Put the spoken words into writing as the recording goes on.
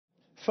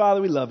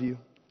Father, we love you.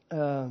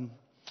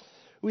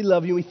 We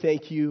love you and we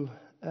thank you.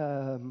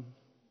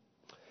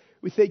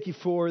 We thank you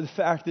for the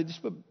fact that just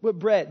what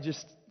Brett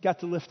just got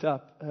to lift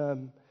up.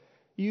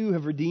 You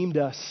have redeemed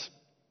us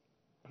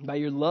by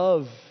your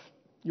love,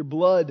 your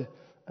blood.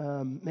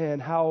 Man,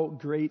 how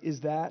great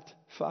is that,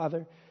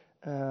 Father?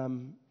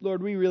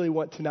 Lord, we really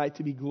want tonight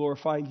to be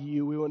glorifying to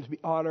you. We want to be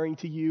honoring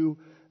to you.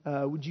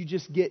 Would you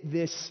just get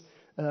this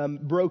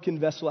broken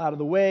vessel out of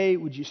the way?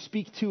 Would you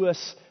speak to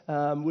us?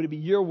 Would it be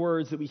your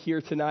words that we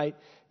hear tonight?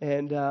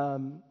 And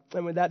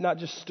would that not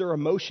just stir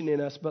emotion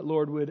in us, but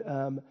Lord,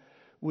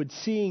 would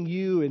seeing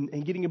you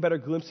and getting a better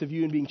glimpse of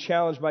you and being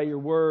challenged by your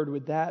word,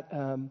 would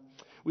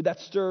that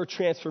stir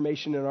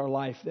transformation in our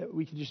life that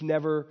we could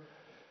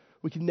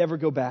never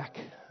go back?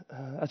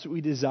 That's what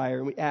we desire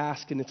and we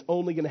ask, and it's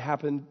only going to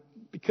happen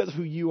because of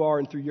who you are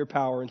and through your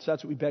power. And so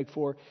that's what we beg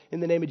for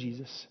in the name of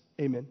Jesus.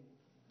 Amen.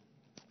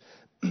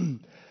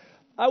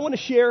 I want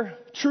to share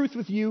truth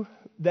with you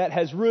that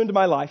has ruined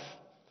my life.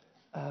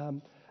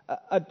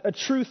 A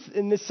truth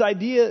in this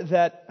idea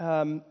that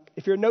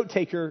if you're a note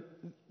taker,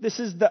 this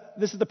is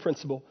the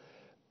principle.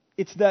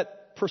 It's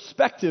that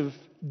perspective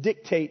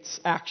dictates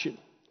action.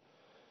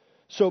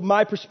 So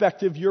my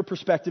perspective, your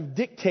perspective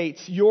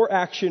dictates your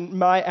action,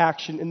 my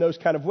action in those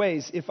kind of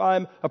ways. If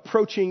I'm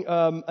approaching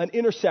an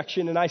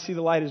intersection and I see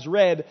the light is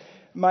red,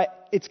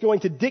 it's going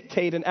to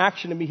dictate an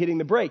action of me hitting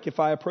the brake. If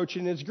I approach it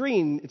and it's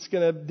green, it's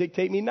going to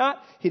dictate me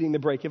not hitting the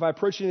brake. If I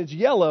approach it and it's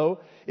yellow,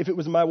 if it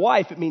was my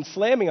wife, it means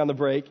slamming on the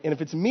brake. And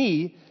if it's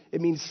me, it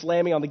means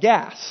slamming on the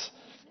gas.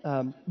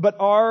 But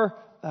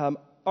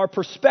our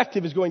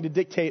perspective is going to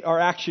dictate our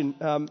action.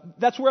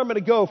 That's where I'm going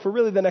to go for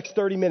really the next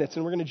 30 minutes.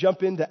 And we're going to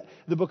jump into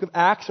the book of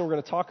Acts, and we're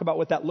going to talk about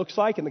what that looks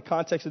like in the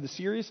context of the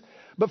series.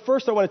 But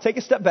first, I want to take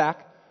a step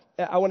back.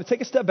 And I want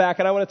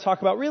to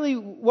talk about really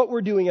what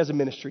we're doing as a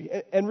ministry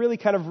and really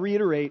kind of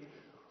reiterate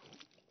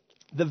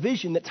the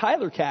vision that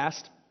Tyler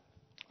cast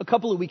a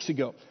couple of weeks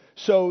ago.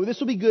 So this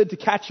will be good to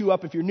catch you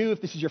up if you're new.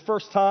 If this is your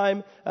first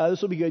time,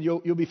 this will be good.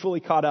 You'll be fully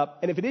caught up.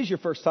 And if it is your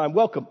first time,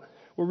 welcome.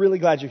 We're really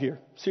glad you're here.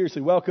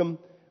 Seriously, welcome.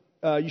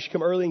 You should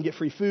come early and get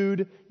free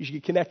food. You should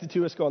get connected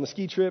to us, go on the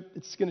ski trip.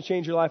 It's going to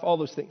change your life, all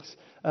those things.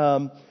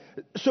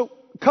 So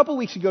a couple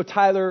weeks ago,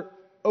 Tyler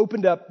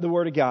opened up the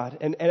Word of God.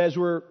 And as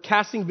we're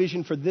casting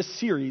vision for this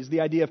series,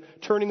 the idea of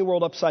turning the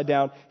world upside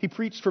down, he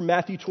preached from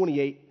Matthew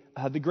 28,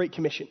 the Great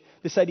Commission.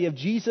 This idea of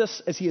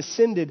Jesus, as he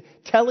ascended,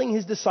 telling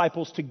his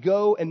disciples to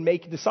go and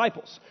make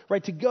disciples,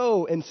 right? To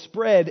go and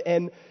spread.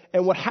 And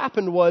what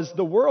happened was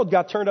the world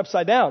got turned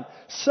upside down.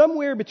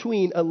 Somewhere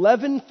between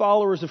 11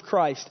 followers of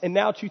Christ and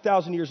now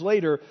 2,000 years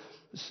later,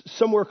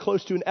 somewhere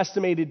close to an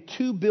estimated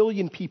 2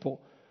 billion people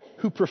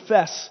who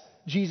profess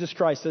Jesus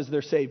Christ as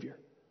their Savior.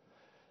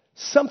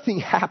 Something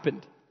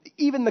happened.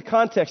 Even the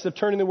context of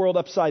turning the world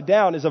upside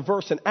down is a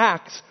verse in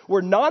Acts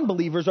where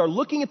non-believers are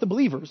looking at the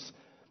believers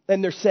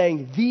and they're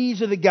saying,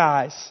 these are the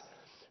guys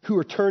who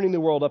are turning the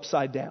world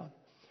upside down.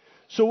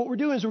 So what we're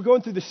doing is we're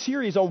going through the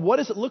series on what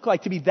does it look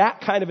like to be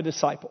that kind of a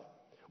disciple?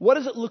 What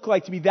does it look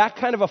like to be that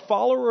kind of a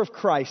follower of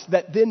Christ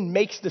that then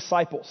makes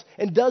disciples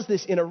and does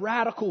this in a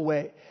radical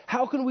way?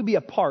 How can we be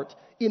a part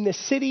in this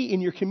city,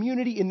 in your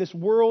community, in this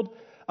world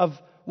of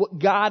what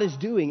God is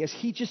doing as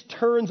he just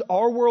turns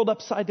our world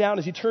upside down,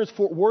 as he turns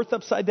Fort Worth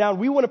upside down?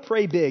 We want to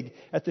pray big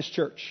at this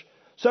church.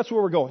 So that's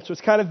where we're going. So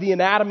it's kind of the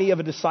anatomy of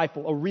a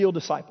disciple, a real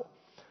disciple.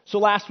 So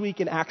last week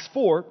in Acts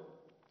 4,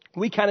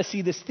 we kind of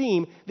see this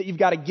theme that you've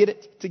got to get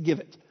it to give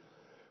it.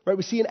 Right?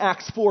 We see in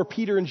Acts 4,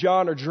 Peter and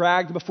John are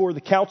dragged before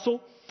the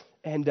council,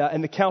 and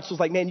the council's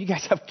like, man, you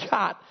guys have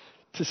got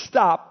to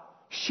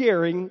stop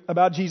sharing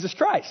about Jesus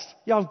Christ.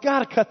 Y'all have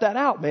got to cut that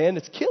out, man.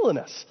 It's killing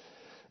us.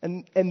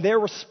 And their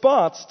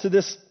response to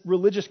this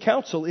religious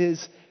council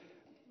is,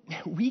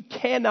 we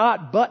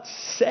cannot but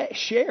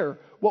share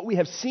what we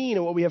have seen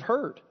and what we have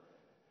heard.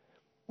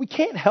 We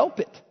can't help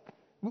it.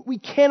 We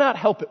cannot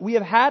help it. We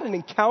have had an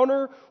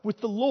encounter with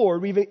the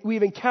Lord.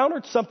 We've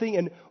encountered something,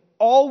 and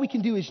all we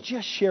can do is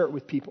just share it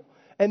with people.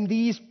 And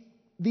these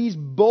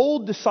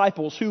bold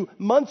disciples who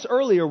months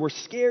earlier were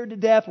scared to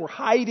death, were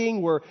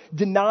hiding, were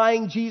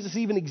denying Jesus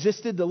even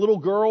existed, the little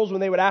girls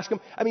when they would ask him.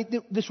 I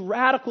mean, this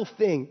radical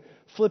thing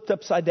flipped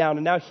upside down,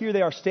 and now here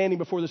they are standing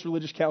before this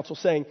religious council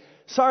saying,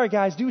 sorry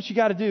guys, do what you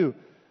got to do,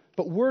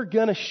 but we're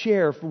going to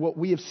share for what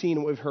we have seen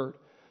and what we've heard.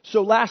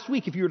 So last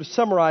week, if you were to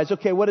summarize,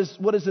 okay, what is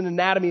an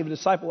anatomy of a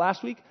disciple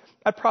last week?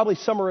 I'd probably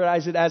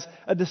summarize it as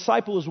a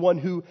disciple is one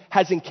who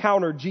has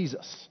encountered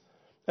Jesus.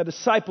 A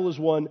disciple is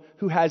one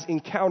who has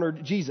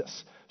encountered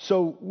Jesus.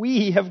 So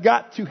we have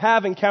got to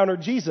have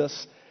encountered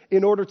Jesus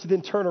in order to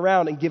then turn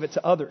around and give it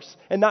to others.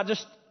 And not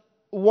just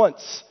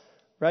once,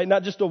 right?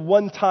 Not just a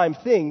one-time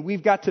thing.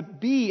 We've got to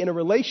be in a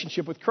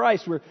relationship with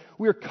Christ where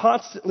we're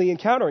constantly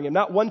encountering him.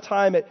 Not one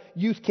time at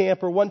youth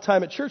camp or one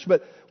time at church,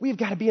 but we've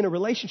got to be in a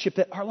relationship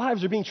that our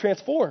lives are being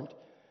transformed.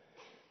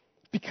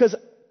 Because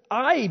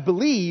I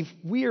believe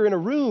we are in a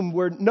room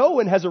where no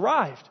one has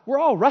arrived. We're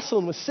all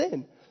wrestling with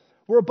sin.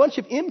 We're a bunch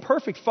of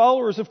imperfect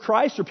followers of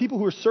Christ, or people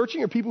who are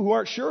searching, or people who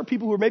aren't sure, or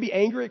people who are maybe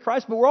angry at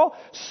Christ, but we're all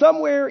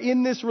somewhere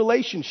in this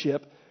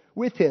relationship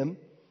with him.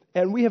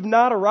 And we have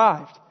not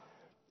arrived.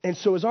 And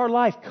so is our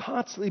life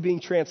constantly being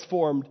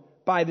transformed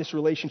by this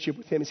relationship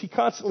with him? Is he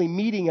constantly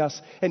meeting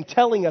us and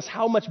telling us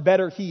how much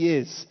better he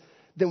is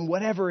than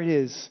whatever it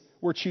is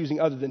we're choosing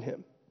other than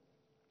him?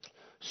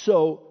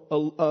 So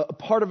a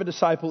part of a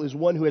disciple is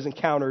one who has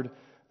encountered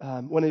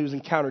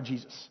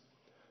Jesus.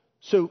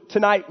 So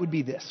tonight would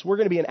be this. We're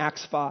going to be in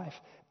Acts 5.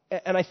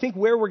 And I think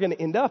where we're going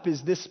to end up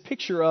is this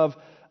picture of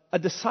a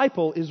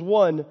disciple is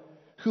one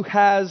who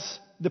has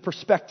the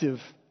perspective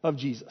of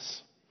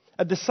Jesus.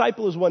 A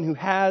disciple is one who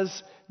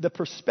has the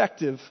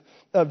perspective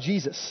of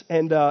Jesus.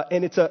 And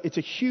it's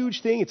a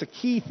huge thing. It's a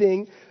key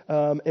thing.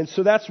 And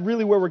so that's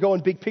really where we're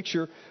going, big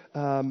picture.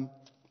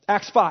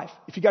 Acts 5.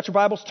 If you got your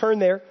Bibles, turn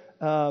there.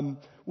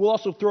 We'll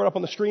also throw it up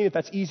on the screen if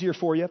that's easier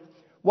for you.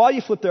 While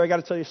you flip there, I got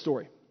to tell you a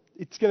story.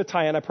 It's going to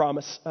tie in, I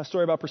promise. A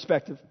story about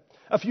perspective.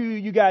 A few of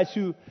you guys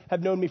who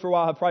have known me for a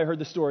while have probably heard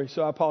this story,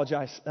 so I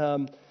apologize.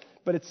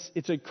 But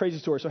it's a crazy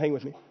story, so hang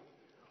with me.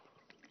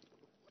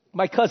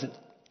 My cousin,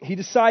 he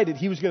decided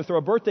he was going to throw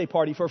a birthday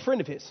party for a friend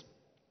of his.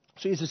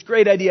 So he has this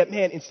great idea,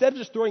 man, instead of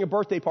just throwing a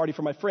birthday party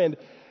for my friend,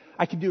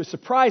 I could do a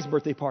surprise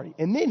birthday party.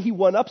 And then he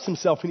one-ups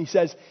himself and he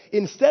says,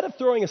 instead of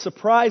throwing a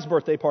surprise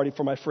birthday party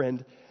for my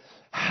friend,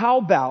 how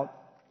about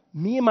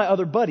me and my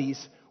other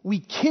buddies, we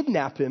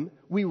kidnap him,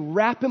 we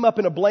wrap him up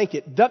in a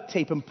blanket, duct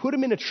tape him, put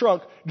him in a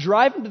trunk,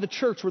 drive him to the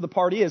church where the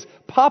party is,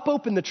 pop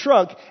open the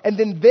trunk, and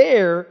then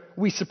there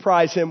we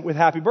surprise him with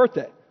happy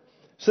birthday.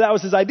 So that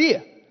was his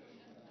idea.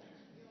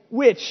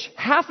 Which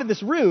half of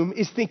this room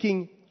is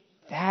thinking,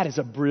 that is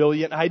a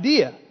brilliant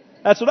idea.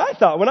 That's what I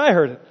thought when I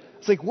heard it.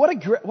 It's like,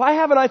 why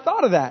haven't I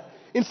thought of that?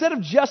 Instead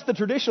of just the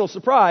traditional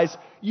surprise,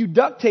 you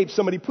duct tape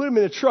somebody, put them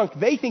in a trunk,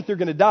 they think they're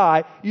going to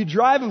die, you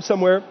drive them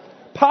somewhere,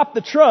 pop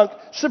the trunk,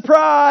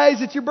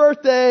 surprise, it's your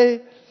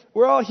birthday.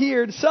 We're all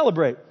here to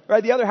celebrate,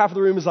 right? The other half of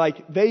the room is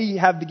like, they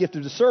have the gift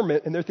of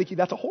discernment and they're thinking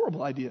that's a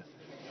horrible idea.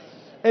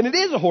 And it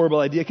is a horrible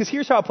idea because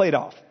here's how it played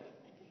off.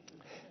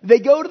 They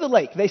go to the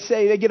lake.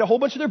 They get a whole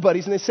bunch of their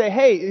buddies and they say,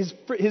 hey, his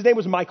name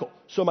was Michael.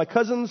 So my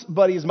cousin's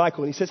buddy is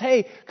Michael. And he says,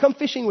 hey, come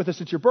fishing with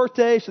us. It's your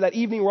birthday. So that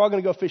evening we're all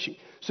going to go fishing.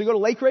 So they go to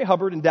Lake Ray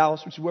Hubbard in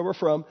Dallas, which is where we're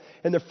from.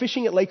 And they're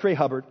fishing at Lake Ray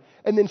Hubbard.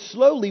 And then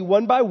slowly,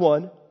 one by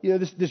one,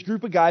 this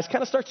group of guys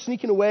kind of start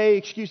sneaking away.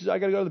 Excuses, I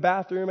got to go to the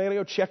bathroom. I got to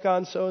go check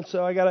on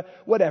so-and-so. I got to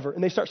whatever.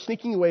 And they start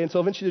sneaking away until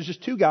eventually there's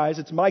just two guys.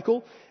 It's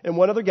Michael and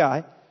one other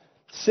guy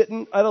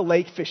sitting at a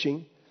lake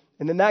fishing.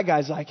 And then that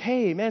guy's like,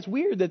 hey, man, it's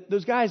weird that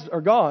those guys are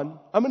gone.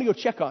 I'm going to go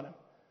check on him.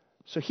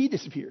 So he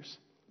disappears,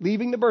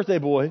 leaving the birthday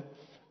boy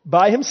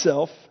by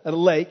himself at a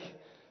lake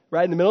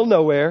right in the middle of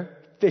nowhere,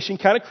 fishing,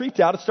 kind of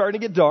creeped out. It's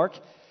starting to get dark.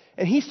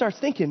 And he starts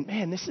thinking,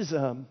 man, this is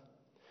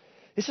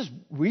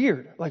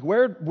weird. Like,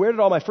 where did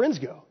all my friends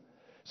go?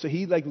 So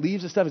he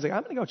leaves his stuff. He's like,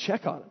 I'm going to go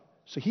check on him.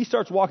 So he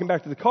starts walking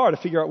back to the car to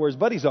figure out where his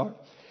buddies are.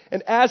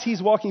 And as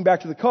he's walking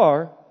back to the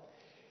car,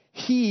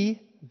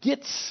 he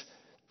gets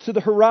to the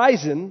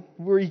horizon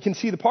where you can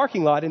see the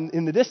parking lot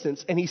in the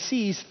distance, and he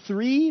sees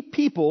three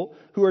people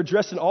who are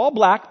dressed in all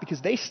black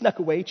because they snuck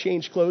away,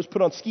 changed clothes, put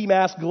on ski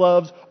masks,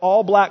 gloves,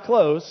 all black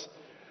clothes.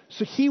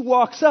 So he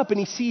walks up and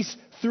he sees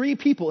three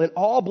people in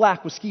all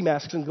black with ski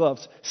masks and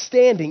gloves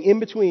standing in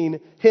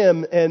between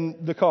him and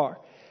the car.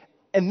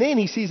 And then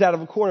he sees out of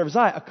a corner of his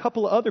eye a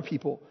couple of other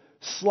people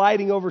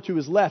sliding over to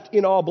his left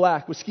in all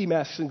black with ski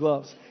masks and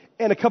gloves.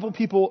 And a couple of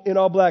people in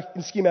all black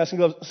in ski masks and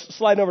gloves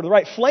sliding over to the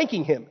right,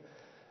 flanking him.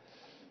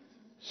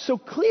 So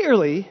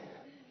clearly,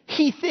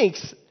 he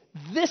thinks,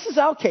 this is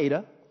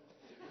Al-Qaeda.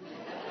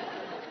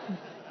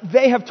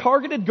 They have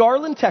targeted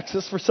Garland,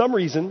 Texas for some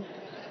reason,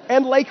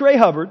 and Lake Ray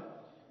Hubbard,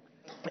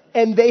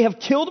 and they have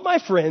killed my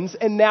friends,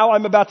 and now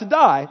I'm about to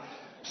die.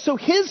 So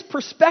his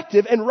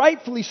perspective, and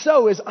rightfully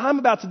so, is I'm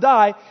about to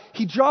die.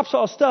 He drops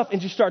all his stuff and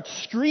just starts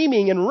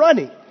screaming and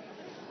running.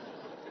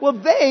 Well,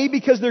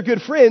 because they're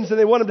good friends, and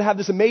they want him to have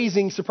this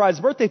amazing surprise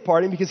birthday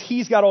party, because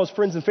he's got all his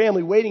friends and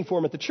family waiting for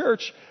him at the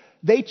church,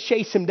 they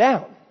chase him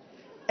down,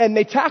 and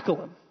they tackle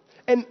him.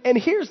 And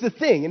here's the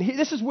thing, and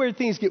this is where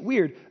things get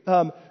weird.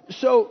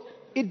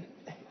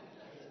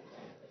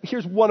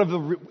 Here's one of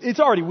the, it's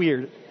already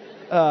weird.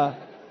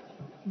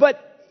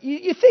 But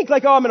you think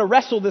like, oh, I'm going to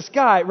wrestle this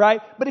guy,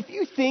 right? But if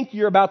you think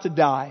you're about to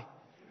die,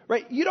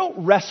 right, you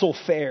don't wrestle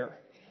fair.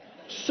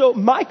 So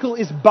Michael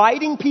is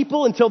biting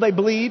people until they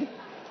bleed,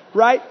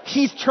 right?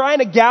 He's trying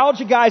to gouge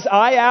a guy's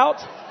eye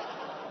out.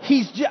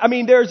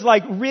 There's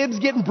like ribs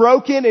getting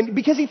broken, and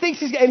because he thinks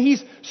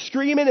he's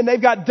screaming, and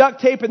they've got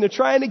duct tape, and they're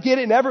trying to get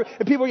it, and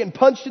people are getting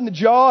punched in the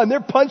jaw, and they're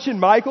punching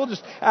Michael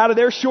just out of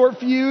their short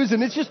fuse,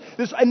 and it's just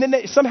this, and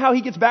then somehow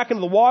he gets back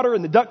into the water,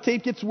 and the duct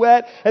tape gets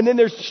wet, and then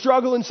they're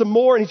struggling some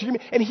more, and he's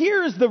screaming. And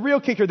here's the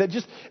real kicker that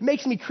just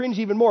makes me cringe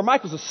even more.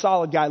 Michael's a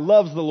solid guy,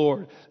 loves the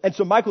Lord, and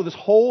so Michael this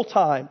whole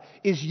time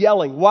is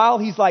yelling while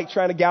he's like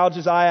trying to gouge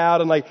his eye out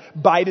and like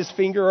bite his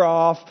finger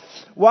off.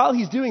 While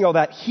he's doing all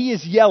that, he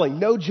is yelling,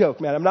 no joke,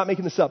 man, I'm not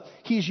making this up.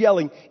 He's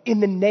yelling, in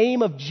the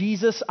name of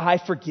Jesus, I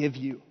forgive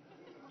you.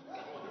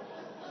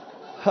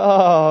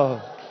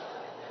 Oh,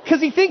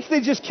 because he thinks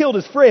they just killed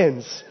his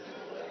friends.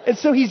 And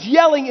so he's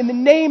yelling, in the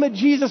name of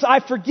Jesus,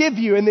 I forgive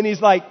you. And then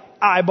he's like,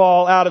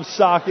 eyeball out of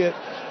socket,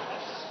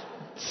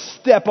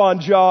 step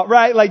on jaw,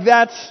 right? Like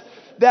that's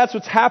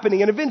what's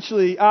happening. And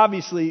eventually,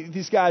 obviously,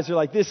 these guys are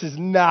like, this is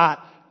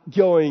not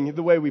going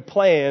the way we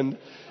planned,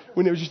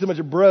 when it was just a bunch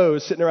of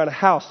bros sitting around a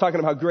house talking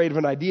about how great of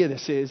an idea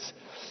this is.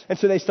 And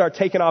so they start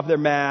taking off their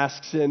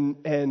masks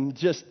and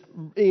just,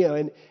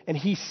 and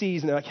he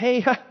sees and they're like,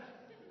 hey,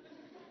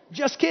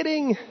 just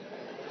kidding.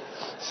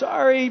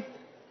 Sorry.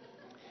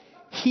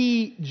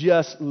 He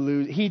just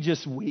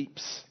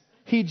weeps.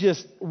 He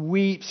just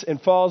weeps and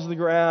falls to the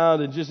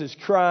ground and just is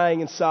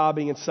crying and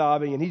sobbing,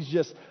 and he's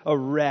just a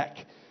wreck.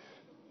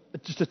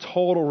 Just a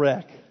total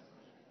wreck.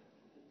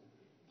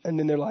 And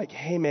then they're like,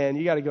 hey man,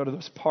 you got to go to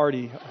this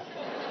party.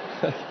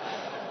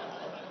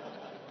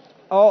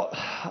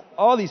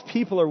 all these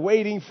people are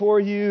waiting for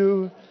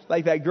you.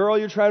 Like that girl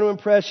you're trying to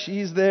impress,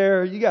 she's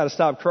there. You got to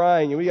stop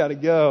crying and we got to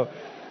go.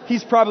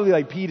 He's probably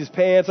like peed his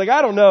pants. Like,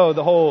 I don't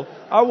know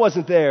I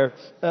wasn't there.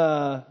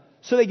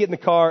 So they get in the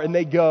car and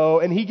they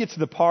go, and he gets to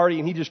the party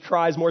and he just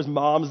cries more. His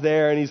mom's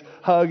there and he's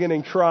hugging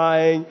and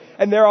crying,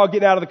 and they're all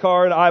getting out of the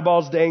car and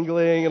eyeballs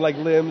dangling and like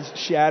limbs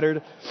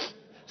shattered.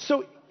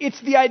 So it's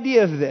the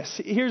idea of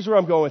this. Here's where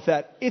I'm going with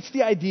that. It's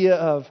the idea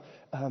of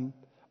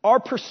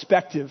our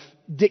perspective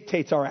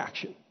dictates our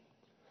action.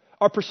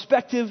 Our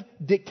perspective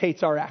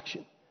dictates our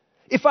action.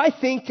 If I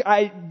think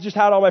I just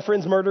had all my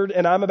friends murdered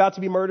and I'm about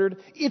to be murdered,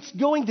 it's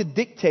going to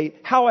dictate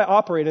how I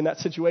operate in that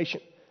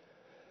situation.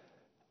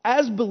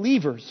 As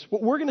believers,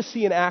 what we're going to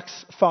see in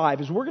Acts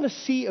 5 is we're going to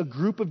see a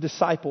group of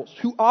disciples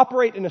who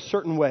operate in a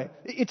certain way.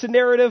 It's a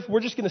narrative. We're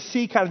just going to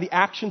see kind of the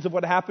actions of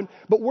what happened,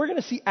 but we're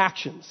going to see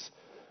actions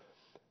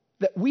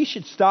that we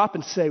should stop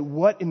and say,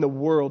 what in the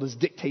world is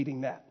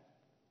dictating that?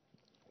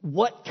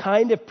 What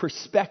kind of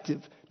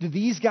perspective do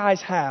these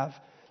guys have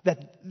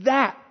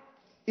that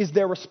is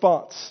their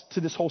response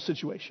to this whole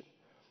situation?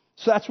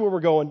 So that's where we're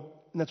going,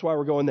 and that's why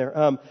we're going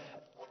there.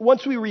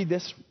 Once we read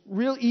this,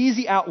 real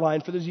easy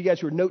outline for those of you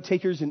guys who are note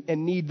takers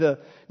and need the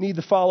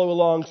follow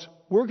alongs,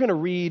 we're going to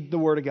read the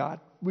Word of God.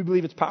 We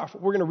believe it's powerful.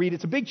 We're going to read it.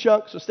 It's a big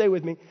chunk, so stay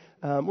with me.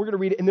 We're going to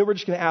read it, and then we're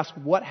just going to ask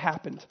what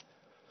happened.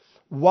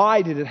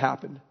 Why did it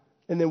happen?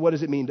 And then what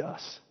does it mean to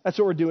us? That's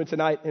what we're doing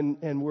tonight,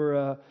 and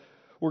we're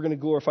going to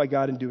glorify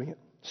God in doing it.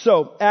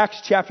 So,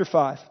 Acts chapter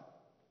 5.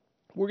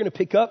 We're going to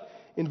pick up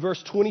in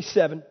verse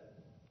 27.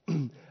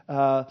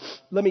 Let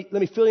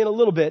me fill you in a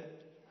little bit.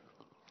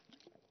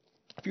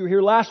 If you were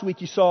here last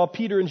week, you saw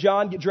Peter and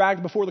John get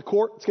dragged before the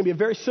court. It's going to be a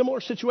very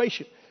similar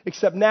situation,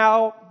 except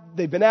now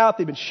they've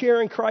been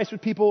sharing Christ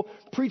with people,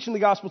 preaching the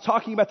gospel,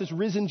 talking about this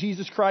risen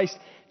Jesus Christ.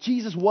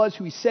 Jesus was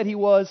who he said he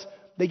was.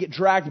 They get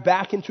dragged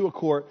back into a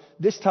court.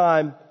 This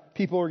time,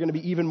 people are going to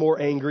be even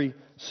more angry.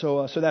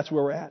 So that's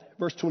where we're at.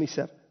 Verse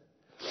 27.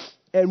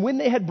 And when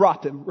they had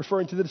brought them,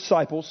 referring to the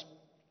disciples,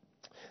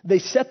 they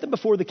set them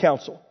before the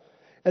council.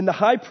 And the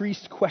high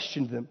priest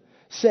questioned them,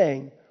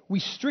 saying, we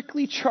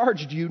strictly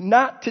charged you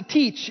not to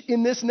teach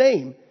in this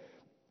name.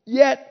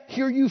 Yet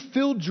here you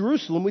filled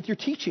Jerusalem with your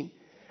teaching,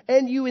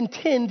 and you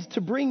intend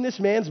to bring this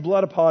man's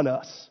blood upon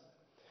us.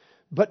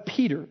 But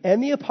Peter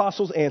and the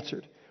apostles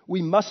answered,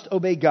 we must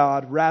obey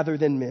God rather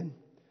than men.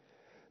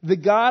 The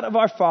God of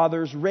our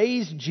fathers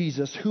raised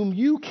Jesus, whom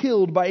you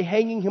killed by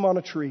hanging him on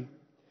a tree.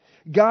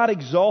 God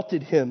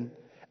exalted him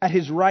at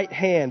his right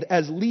hand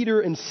as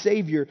leader and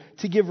savior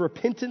to give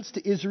repentance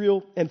to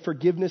Israel and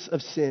forgiveness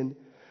of sin.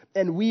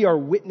 And we are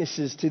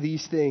witnesses to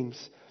these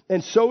things.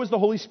 And so is the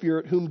Holy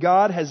Spirit, whom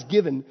God has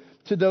given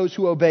to those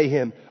who obey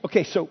him.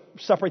 Okay, so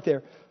stop right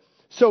there.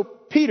 So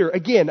Peter,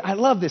 again, I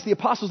love this. The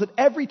apostles at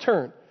every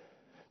turn,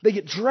 they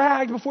get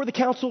dragged before the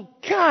council.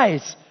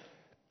 Guys,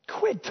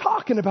 quit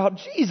talking about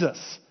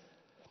Jesus.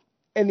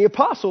 And the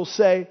apostles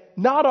say,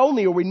 not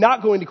only are we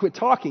not going to quit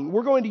talking,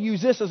 we're going to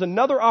use this as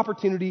another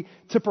opportunity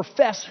to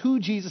profess who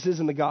Jesus is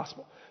in the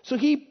gospel. So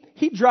he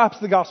drops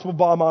the gospel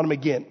bomb on them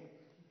again.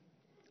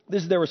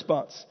 This is their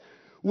response.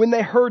 When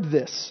they heard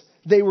this,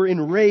 they were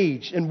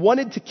enraged and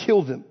wanted to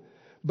kill them.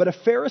 But a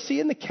Pharisee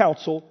in the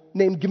council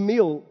named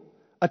Gamaliel,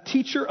 a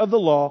teacher of the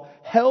law,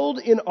 held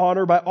in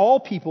honor by all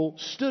people,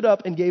 stood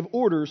up and gave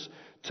orders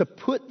to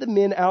put the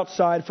men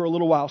outside for a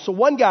little while. So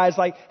one guy's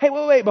like, hey,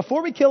 wait,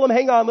 before we kill him,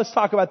 hang on, let's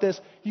talk about this.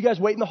 You guys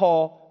wait in the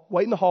hall,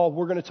 we're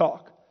going to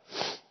talk.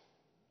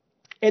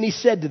 And he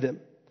said to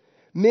them,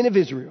 men of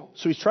Israel,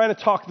 so he's trying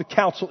to talk the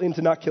council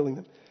into not killing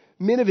them.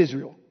 Men of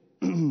Israel,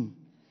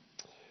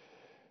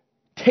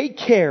 take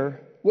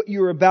care what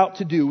you are about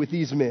to do with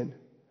these men.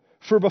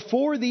 For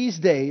before these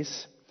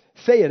days,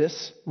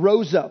 Theudas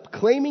rose up,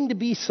 claiming to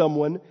be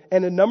someone,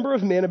 and a number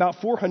of men,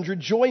 about 400,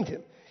 joined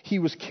him. He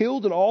was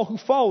killed, and all who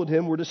followed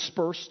him were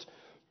dispersed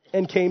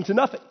and came to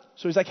nothing.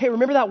 So he's like, hey,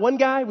 remember that one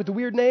guy with the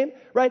weird name?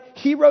 Right?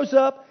 He rose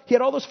up. He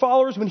had all those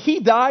followers. When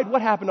he died,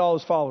 what happened to all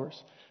his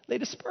followers? They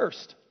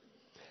dispersed.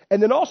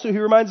 And then also he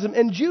reminds them,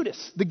 and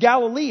Judas, the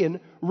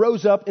Galilean,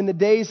 rose up in the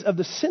days of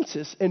the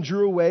census and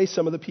drew away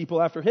some of the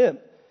people after him.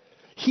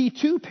 He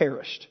too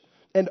perished,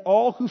 and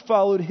all who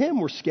followed him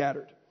were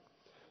scattered.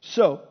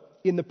 So,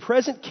 in the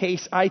present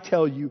case, I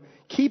tell you,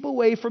 keep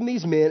away from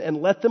these men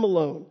and let them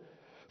alone.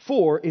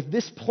 For if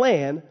this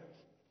plan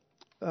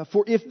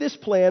For if this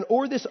plan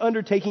or this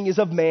undertaking is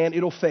of man,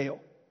 it'll fail.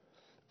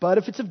 But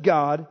if it's of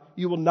God,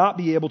 you will not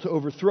be able to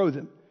overthrow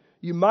them.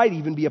 You might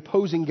even be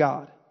opposing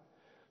God."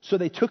 So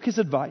they took his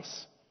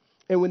advice.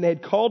 And when they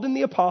had called in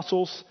the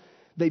apostles,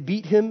 they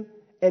beat him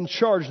and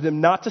charged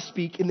them not to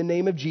speak in the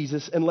name of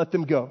Jesus and let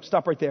them go.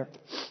 Stop right there.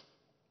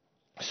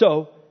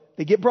 So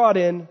they get brought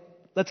in.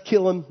 Let's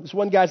kill him. This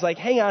one guy's like,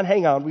 hang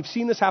on. We've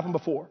seen this happen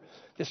before.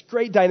 This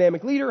great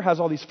dynamic leader has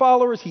all these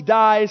followers. He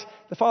dies.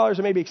 The followers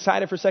are maybe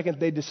excited for a second.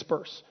 They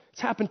disperse.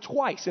 It's happened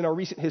twice in our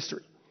recent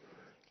history.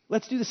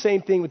 Let's do the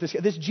same thing with this guy.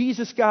 This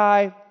Jesus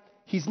guy,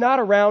 he's not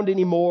around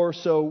anymore,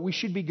 so we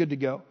should be good to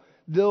go.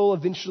 They'll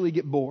eventually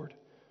get bored.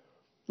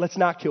 Let's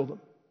not kill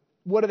them.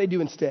 What do they do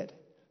instead?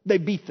 They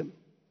beat them,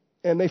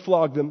 and they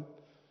flog them,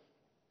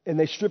 and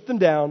they strip them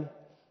down,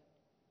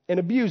 and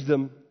abuse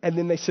them, and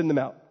then they send them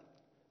out.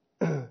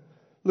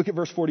 Look at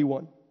verse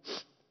 41.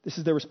 This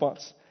is their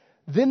response.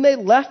 "Then they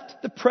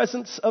left the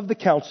presence of the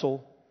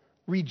council,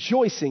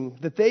 rejoicing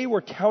that they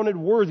were counted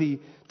worthy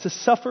to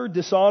suffer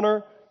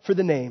dishonor for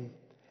the name.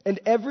 And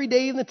every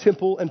day in the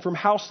temple and from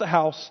house to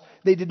house,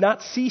 they did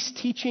not cease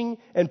teaching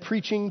and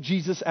preaching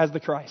Jesus as the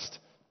Christ."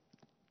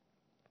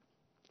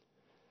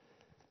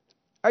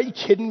 Are you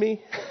kidding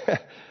me?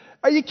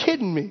 Are you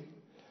kidding me?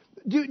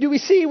 Do we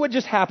see what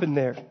just happened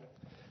there?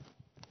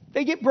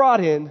 They get brought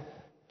in.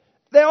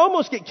 They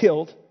almost get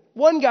killed.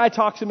 One guy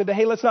talks them into,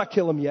 hey, let's not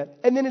kill him yet.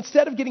 And then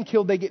instead of getting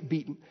killed, they get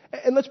beaten.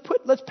 And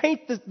let's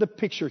paint the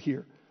picture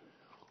here.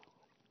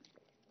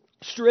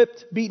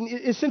 Stripped, beaten.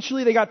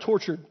 Essentially, they got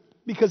tortured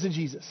because of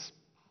Jesus.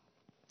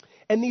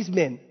 And these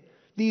men,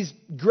 these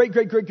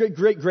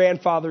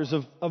great-grandfathers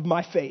of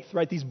my faith,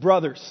 right? These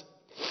brothers,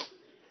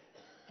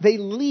 they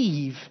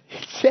leave,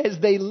 it says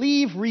they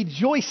leave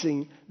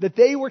rejoicing that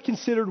they were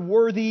considered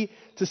worthy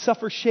to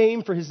suffer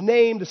shame for his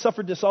name, to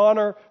suffer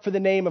dishonor for the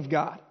name of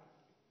God.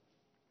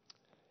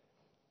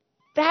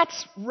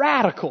 That's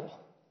radical.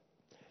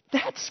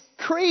 That's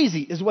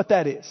crazy is what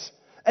that is.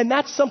 And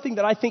that's something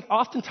that I think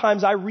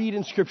oftentimes I read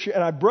in Scripture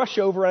and I brush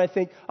over and I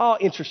think, oh,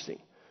 interesting.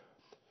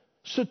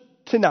 So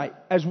tonight,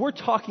 as we're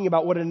talking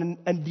about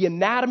the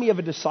anatomy of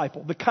a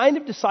disciple, the kind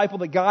of disciple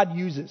that God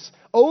uses,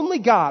 only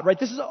God, right?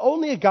 This is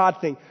only a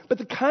God thing. But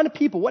the kind of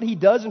people, what he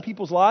does in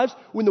people's lives,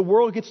 when the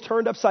world gets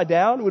turned upside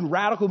down, when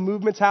radical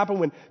movements happen,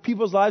 when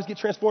people's lives get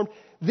transformed,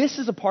 this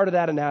is a part of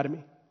that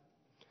anatomy.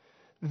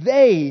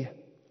 They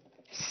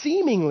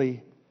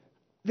seemingly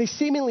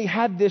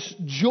had this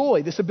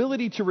joy, this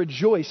ability to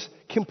rejoice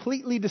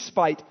completely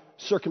despite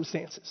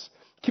circumstances.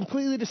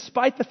 Completely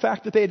despite the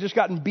fact that they had just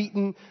gotten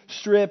beaten,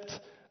 stripped,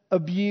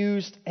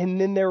 abused,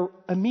 and then their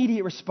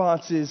immediate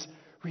response is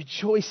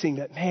rejoicing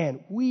that,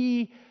 man,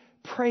 we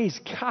praise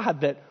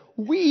God that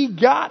we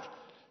got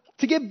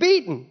to get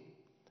beaten.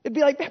 It'd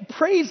be like, man,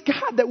 praise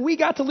God that we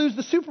got to lose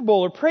the Super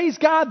Bowl, or praise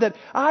God that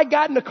I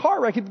got in a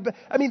car wreck.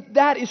 I mean,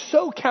 that is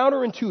so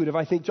counterintuitive,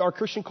 I think, to our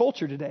Christian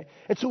culture today.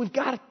 And so we've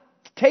got to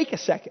take a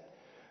second,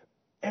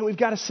 and we've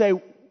got to say,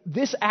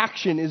 this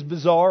action is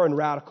bizarre and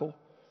radical.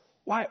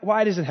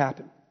 Why does it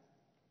happen?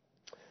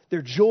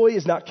 Their joy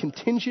is not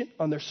contingent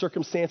on their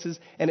circumstances,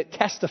 and it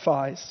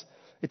testifies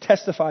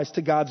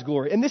to God's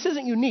glory. And this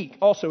isn't unique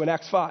also in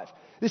Acts 5.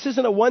 This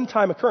isn't a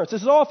one-time occurrence.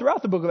 This is all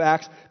throughout the book of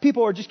Acts.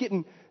 People are just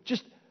getting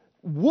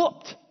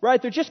whooped, right?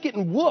 They're just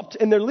getting whooped,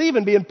 and they're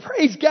leaving being,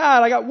 praise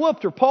God, I got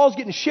whooped. Or Paul's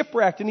getting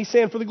shipwrecked, and he's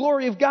saying, for the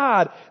glory of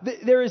God.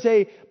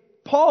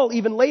 Paul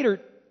even later,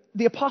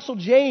 the Apostle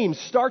James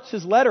starts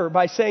his letter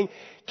by saying,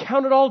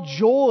 count it all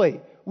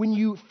joy when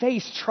you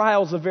face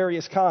trials of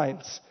various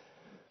kinds.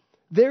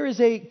 There is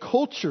a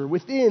culture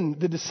within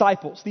the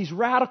disciples, these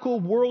radical,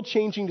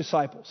 world-changing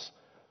disciples,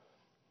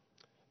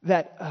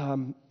 that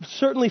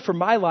certainly for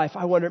my life,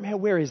 I wonder,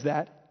 man, where is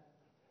that?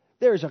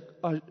 There is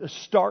a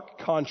stark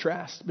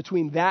contrast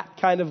between that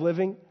kind of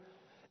living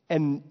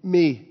and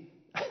me,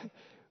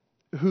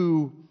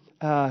 who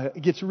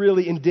gets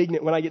really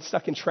indignant when I get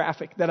stuck in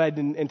traffic that I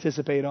didn't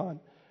anticipate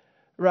on,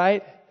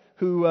 right?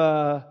 Who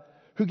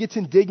gets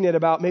indignant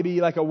about maybe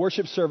like a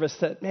worship service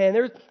that, man,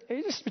 there's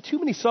just too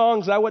many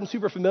songs that I wasn't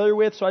super familiar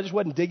with, so I just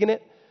wasn't digging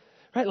it,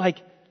 right? Like,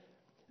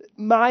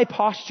 my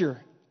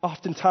posture,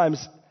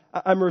 oftentimes,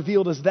 I'm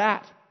revealed as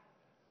that.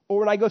 Or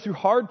when I go through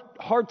hard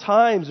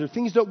times or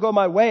things don't go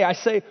my way, I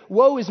say,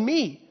 woe is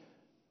me.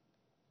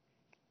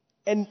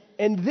 And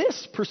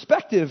this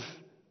perspective,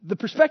 the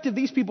perspective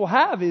these people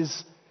have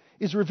is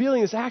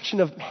revealing this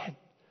action of, man,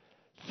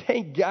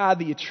 thank God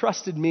that you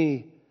trusted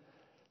me.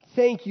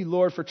 Thank you,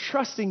 Lord, for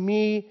trusting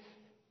me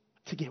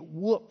to get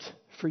whooped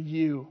for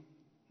you.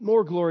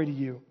 More glory to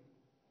you.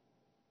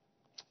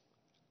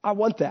 I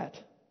want that.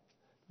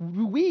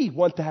 We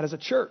want that as a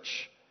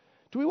church.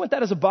 Do we want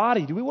that as a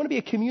body? Do we want to be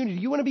a community?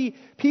 Do you want to be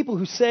people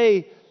who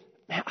say,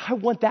 I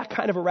want that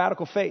kind of a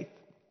radical faith?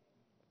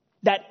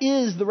 That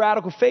is the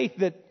radical faith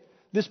that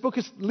this book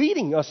is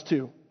leading us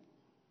to.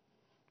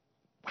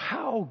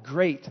 How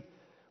great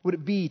would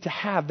it be to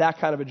have that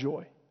kind of a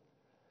joy?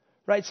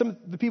 Right? Some of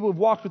the people who've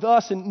walked with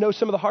us and know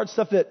some of the hard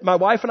stuff that my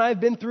wife and I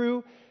have been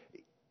through,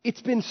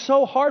 It's been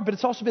so hard, but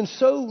it's also been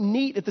so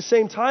neat at the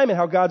same time and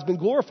how God's been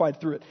glorified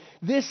through it.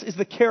 This is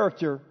the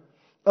character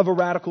of a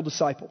radical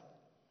disciple.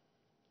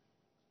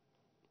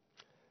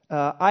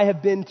 I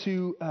have been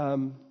to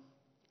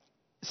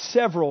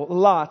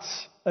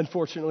lots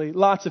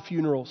of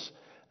funerals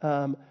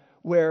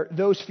where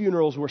those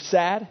funerals were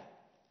sad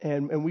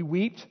and we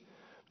wept,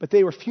 but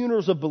they were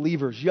funerals of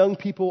believers, young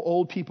people,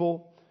 old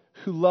people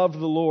who loved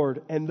the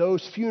Lord. And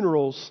those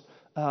funerals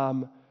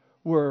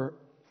were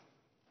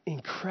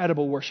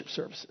incredible worship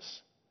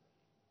services.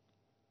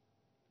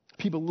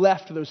 People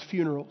left those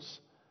funerals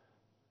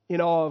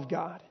in awe of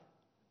God.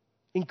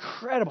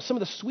 Incredible. Some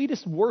of the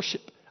sweetest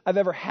worship I've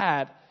ever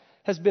had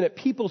has been at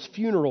people's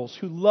funerals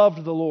who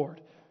loved the Lord.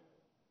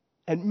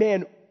 And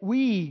man,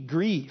 we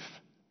grieve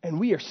and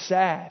we are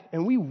sad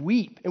and we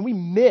weep and we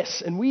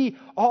miss and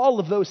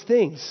all of those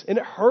things, and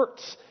it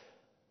hurts.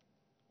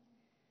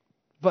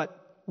 But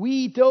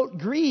we don't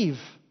grieve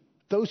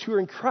those who are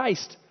in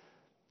Christ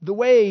the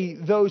way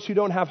those who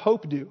don't have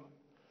hope do.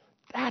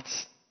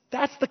 That's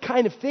the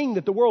kind of thing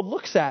that the world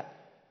looks at.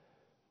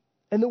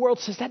 And the world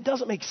says, that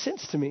doesn't make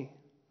sense to me.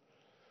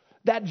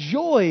 That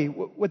joy,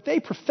 what they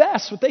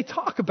profess, what they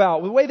talk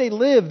about, the way they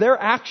live,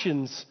 their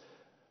actions,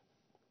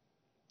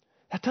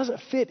 that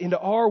doesn't fit into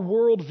our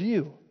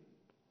worldview.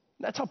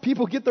 That's how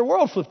people get their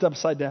world flipped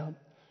upside down.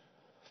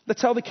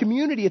 That's how the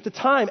community at the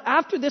time,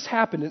 after this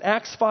happened in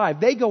Acts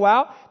 5, they go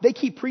out, they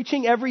keep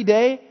preaching every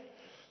day.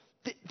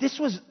 This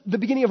was the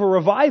beginning of a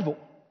revival.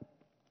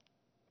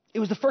 It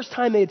was the first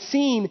time they had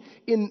seen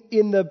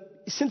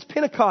since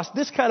Pentecost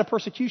this kind of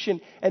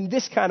persecution and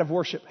this kind of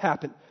worship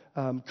happen.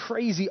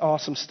 Crazy,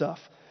 awesome stuff.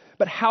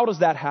 But how does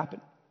that happen?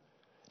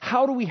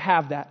 How do we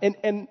have that?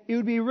 And it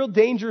would be a real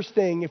dangerous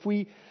thing if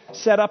we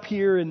sat up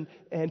here and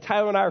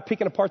Tyler and I are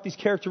picking apart these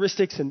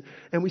characteristics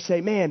and we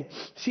say, man,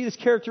 see this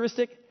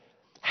characteristic?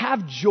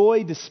 Have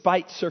joy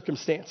despite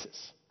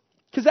circumstances.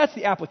 Because that's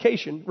the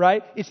application,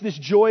 right? It's this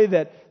joy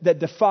that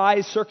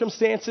defies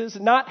circumstances,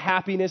 not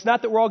happiness,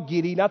 not that we're all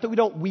giddy, not that we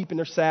don't weep and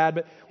are sad,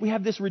 but we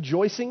have this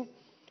rejoicing.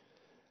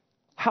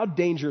 How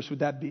dangerous would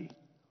that be?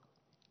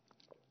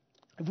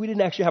 If we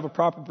didn't actually have a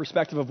proper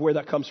perspective of where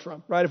that comes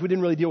from, right? If we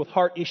didn't really deal with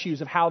heart issues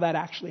of how that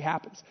actually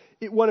happens,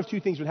 one of two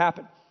things would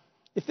happen.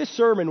 If this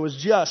sermon was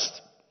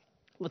just,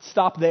 let's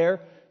stop there,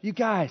 you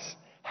guys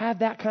have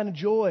that kind of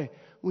joy.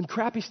 When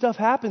crappy stuff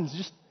happens,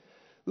 just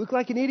look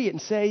like an idiot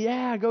and say,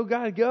 yeah, go,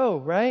 God, go,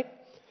 right?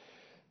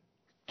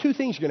 Two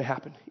things are going to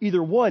happen.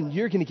 Either one,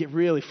 you're going to get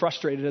really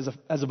frustrated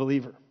as a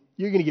believer.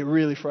 You're going to get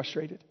really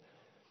frustrated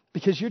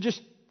because you're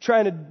just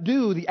trying to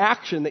do the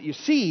action that you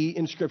see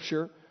in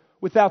Scripture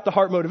without the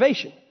heart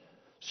motivation.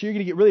 So you're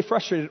going to get really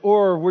frustrated,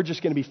 or we're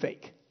just going to be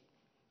fake.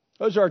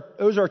 Those are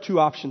our two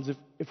options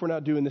if we're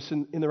not doing this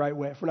in the right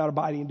way, if we're not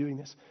abiding in doing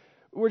this.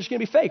 We're just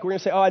going to be fake. We're going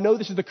to say, oh, I know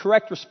this is the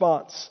correct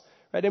response,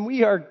 right? And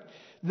we are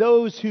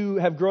those who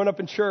have grown up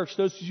in church,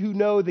 those who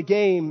know the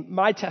game.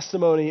 My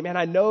testimony, man,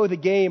 I know the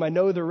game. I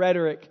know the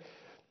rhetoric,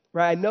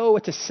 right? I know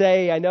what to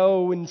say. I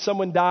know when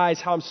someone dies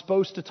how I'm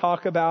supposed to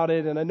talk about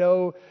it. And I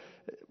know,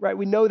 right,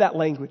 we know that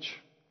language.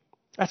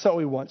 That's not what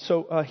we want.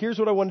 So here's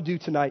what I want to do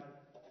tonight.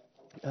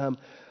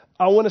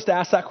 I want us to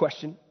ask that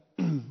question.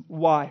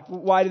 Why?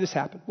 Why did this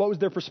happen? What was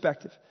their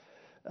perspective?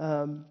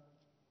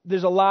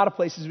 There's a lot of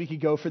places we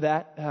could go for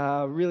that.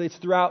 Really, it's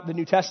throughout the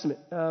New Testament.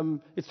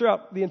 It's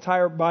throughout the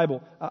entire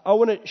Bible. I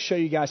want to show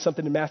you guys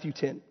something in Matthew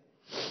 10.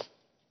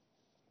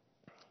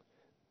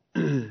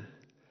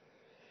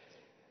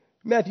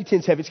 Matthew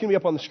 10's heavy. It's going to be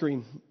up on the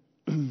screen.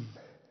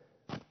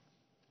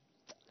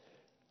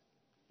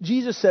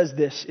 Jesus says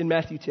this in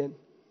Matthew 10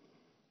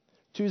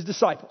 to his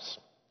disciples.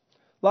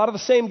 A lot of the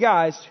same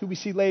guys who we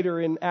see later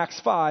in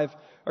Acts 5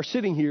 are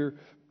sitting here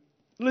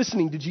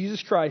listening to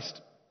Jesus Christ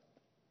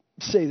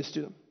say this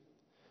to them.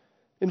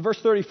 In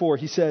verse 34,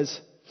 he says,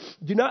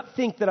 "Do not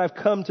think that I've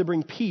come to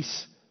bring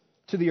peace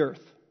to the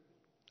earth.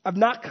 I've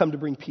not come to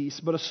bring peace,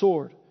 but a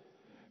sword.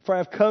 For I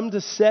have come to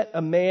set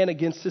a man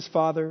against his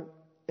father,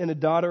 and a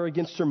daughter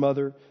against her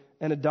mother,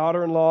 and a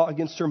daughter-in-law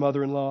against her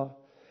mother-in-law.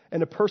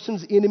 And a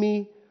person's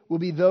enemy will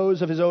be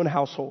those of his own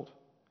household.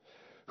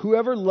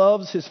 Whoever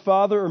loves his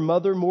father or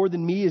mother more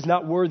than me is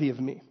not worthy of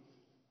me.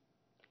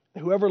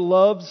 Whoever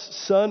loves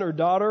son or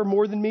daughter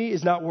more than me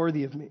is not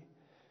worthy of me."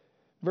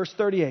 Verse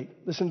 38,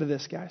 listen to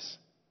this, guys.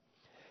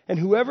 "And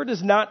whoever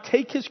does not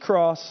take his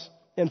cross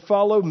and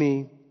follow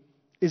me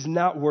is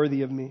not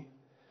worthy of me.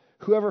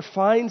 Whoever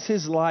finds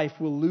his life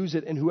will lose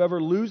it, and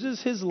whoever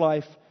loses his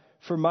life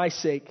for my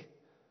sake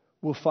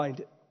will find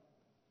it."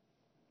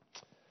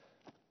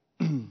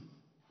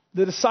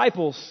 The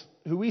disciples,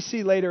 who we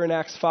see later in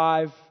Acts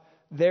 5,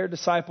 their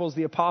disciples,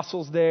 the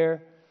apostles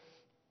there,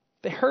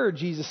 they heard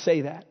Jesus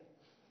say that.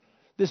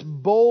 This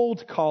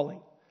bold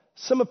calling.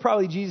 Some of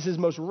probably Jesus'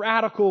 most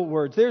radical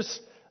words. There's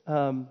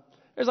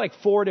like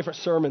 4 different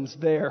sermons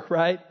there,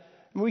 right?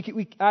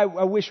 I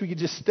wish we could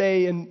just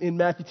stay in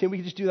Matthew 10. We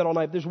could just do that all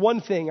night. There's one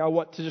thing I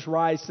want to just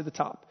rise to the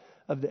top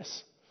of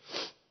this.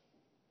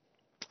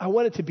 I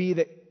want it to be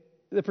that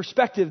the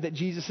perspective that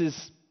Jesus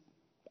is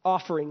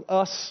offering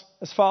us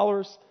as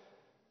followers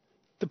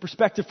The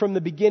perspective from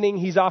the beginning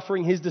he's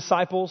offering his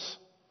disciples,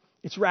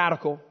 it's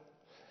radical.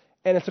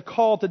 And it's a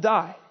call to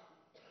die.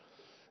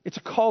 It's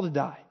a call to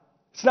die.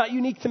 It's not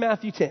unique to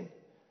Matthew 10.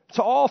 It's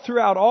all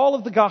throughout all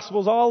of the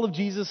Gospels, all of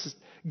Jesus.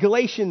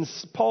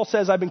 Galatians, Paul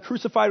says, I've been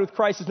crucified with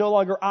Christ. It's no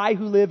longer I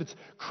who live, it's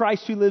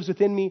Christ who lives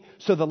within me.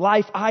 So the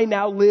life I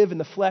now live in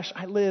the flesh,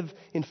 I live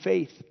in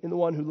faith in the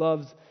one who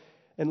loved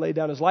and laid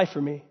down his life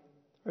for me.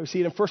 We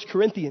see it in 1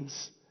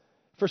 Corinthians.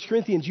 1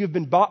 Corinthians, you have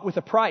been bought with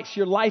a price.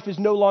 Your life is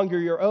no longer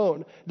your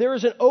own. There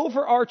is an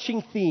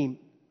overarching theme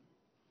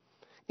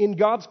in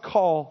God's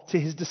call to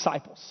his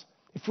disciples.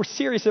 If we're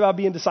serious about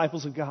being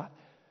disciples of God,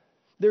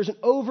 there's an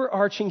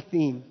overarching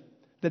theme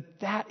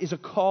that is a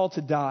call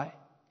to die.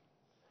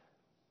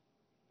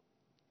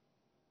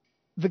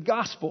 The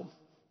gospel,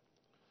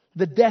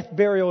 the death,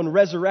 burial, and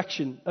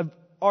resurrection of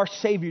our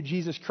Savior,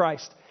 Jesus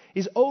Christ,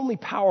 is only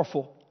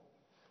powerful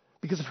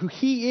because of who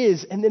he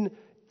is. And then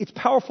it's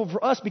powerful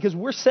for us because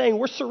we're saying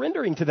we're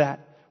surrendering to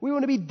that. We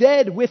want to be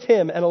dead with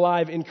him and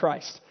alive in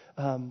Christ.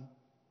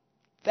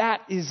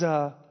 That's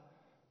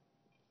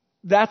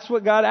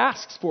what God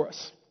asks for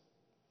us.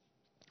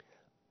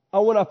 I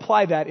want to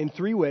apply that in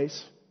 3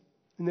 ways.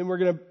 And then we're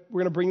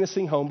gonna bring this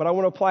thing home, but I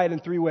want to apply it in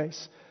 3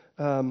 ways.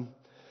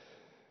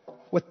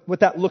 What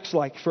that looks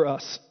like for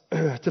us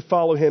to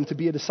follow him, to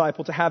be a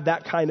disciple, to have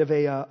that kind of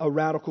a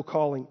radical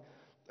calling.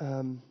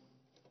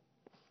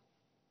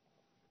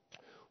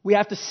 We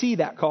have to see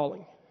that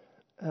calling.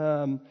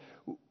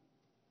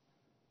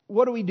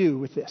 What do we do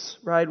with this,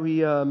 right?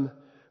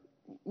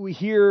 We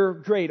hear,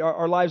 great,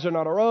 our lives are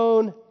not our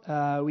own.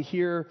 We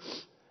hear,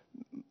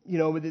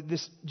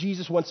 this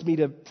Jesus wants me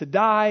to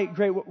die.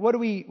 Great. What do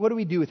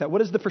we do with that?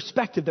 What is the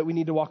perspective that we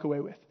need to walk away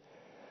with?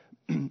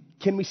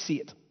 Can we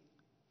see it?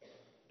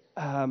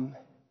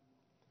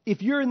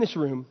 If you're in this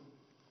room,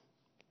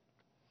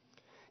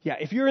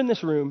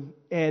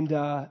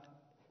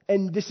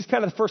 and this is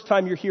kind of the first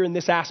time you're hearing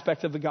this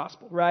aspect of the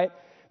gospel, right?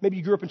 Maybe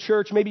you grew up in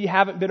church. Maybe you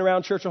haven't been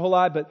around church a whole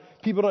lot, but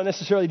people don't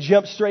necessarily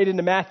jump straight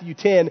into Matthew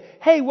 10.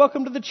 Hey,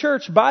 welcome to the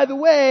church. By the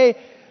way,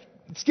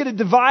 it's going to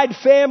divide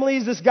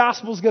families. This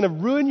gospel is going to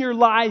ruin your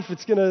life.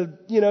 It's going to,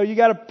 you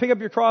got to pick up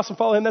your cross and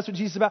follow him. That's what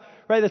Jesus is about,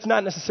 right? That's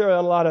not necessarily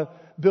on a lot of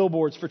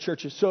billboards for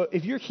churches. So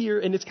if you're here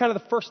and it's kind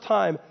of the first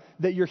time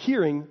that you're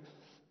hearing,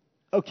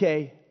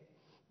 okay,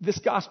 this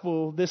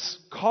gospel, this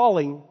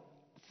calling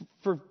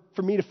for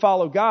me to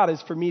follow God is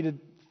for me to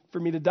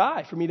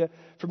die, for me to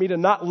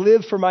not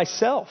live for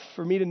myself,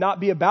 for me to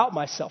not be about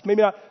myself.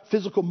 Maybe not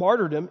physical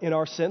martyrdom in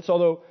our sense,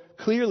 although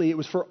clearly it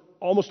was for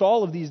almost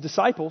all of these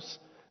disciples.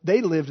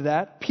 They lived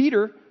that.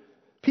 Peter,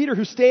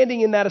 who's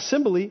standing in that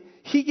assembly,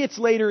 he gets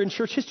later in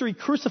church history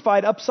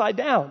crucified upside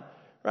down,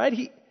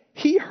 right?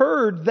 He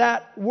heard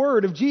that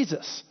word of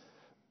Jesus.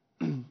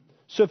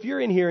 So if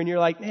you're in here and you're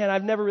like, man,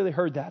 I've never really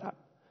heard that,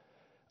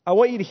 I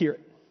want you to hear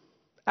it.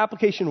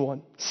 Application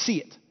 1,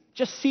 see it.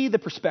 Just see the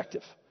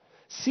perspective.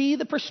 See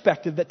the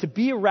perspective that to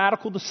be a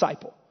radical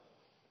disciple,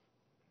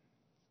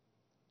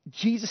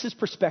 Jesus'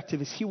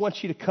 perspective is he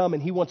wants you to come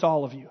and he wants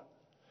all of you.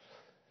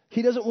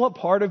 He doesn't want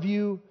part of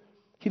you.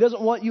 He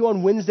doesn't want you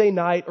on Wednesday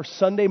night or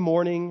Sunday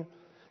morning.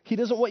 He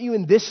doesn't want you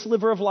in this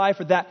sliver of life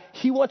or that.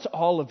 He wants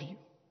all of you.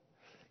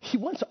 He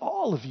wants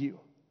all of you.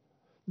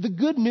 The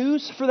good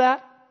news for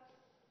that,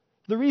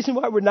 the reason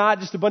why we're not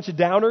just a bunch of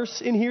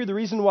downers in here, the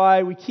reason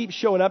why we keep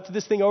showing up to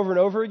this thing over and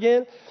over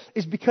again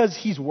is because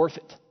he's worth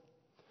it.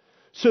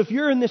 So if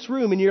you're in this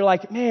room and you're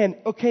like, man,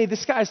 okay,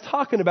 this guy's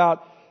talking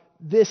about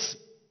this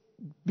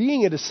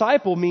being a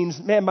disciple means,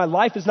 man, my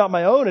life is not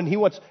my own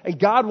and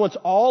God wants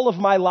all of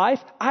my life.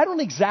 I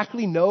don't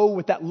exactly know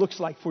what that looks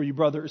like for you,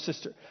 brother or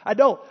sister. I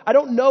don't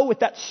know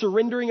what that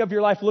surrendering of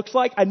your life looks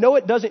like. I know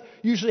it doesn't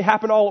usually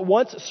happen all at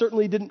once. It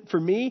certainly didn't for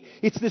me.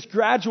 It's this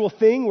gradual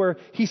thing where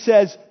he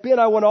says, Ben,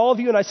 I want all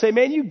of you. And I say,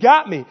 man, you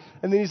got me.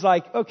 And then he's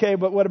like, okay,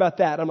 but what about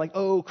that? I'm like,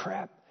 oh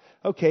crap.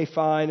 Okay,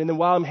 fine. And then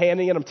while I'm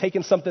handing it, I'm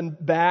taking something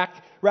back,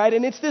 right?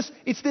 And it's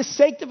this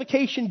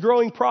sanctification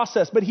growing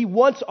process, but he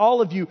wants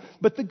all of you.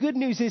 But the good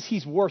news is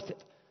he's worth it.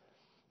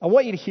 I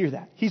want you to hear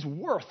that. He's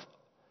worth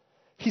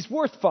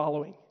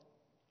following.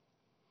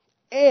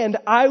 And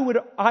I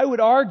would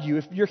argue,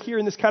 if you're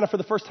hearing this kind of for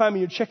the first time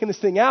and you're checking this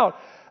thing out,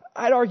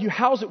 I'd argue,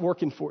 how's it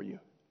working for you?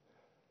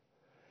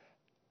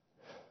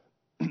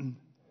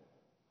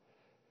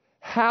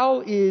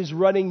 How is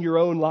running your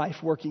own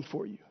life working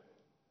for you?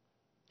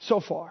 So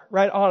far,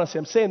 right? Honestly,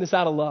 I'm saying this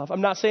out of love.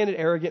 I'm not saying it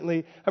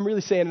arrogantly. I'm really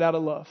saying it out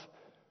of love.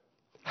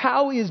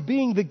 How is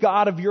being the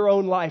God of your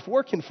own life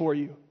working for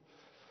you?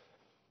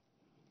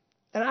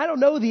 And I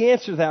don't know the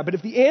answer to that, but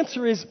if the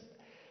answer is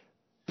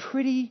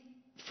pretty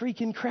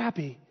freaking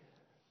crappy,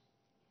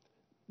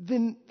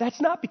 then that's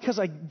not because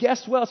I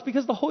guessed well. It's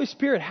because the Holy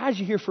Spirit has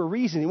you here for a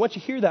reason. He wants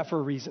you to hear that for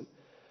a reason.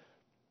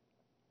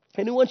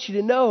 And He wants you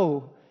to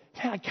know,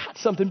 man, I got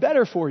something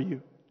better for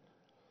you.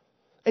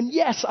 And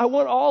yes, I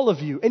want all of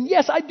you. And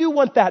yes, I do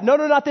want that. No,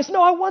 not this.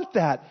 No, I want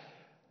that.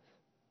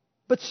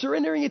 But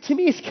surrendering it to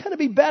me is going to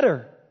be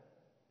better.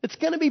 It's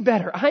going to be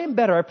better. I am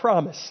better, I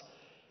promise.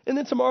 And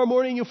then tomorrow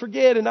morning you'll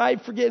forget and I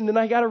forget and then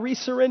I got to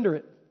resurrender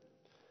it.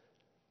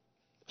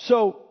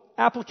 So,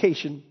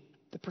 application.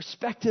 The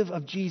perspective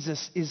of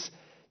Jesus is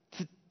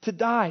to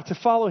die, to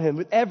follow him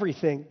with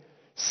everything.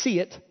 See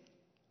it.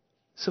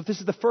 So if this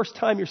is the first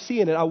time you're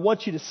seeing it, I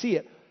want you to see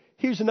it.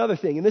 Here's another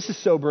thing, and this is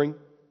sobering.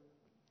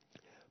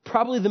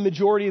 Probably the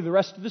majority of the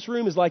rest of this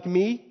room is like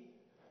me,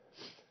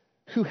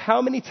 who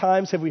how many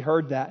times have we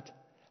heard that?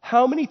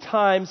 How many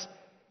times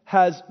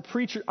has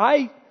preacher,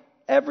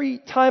 every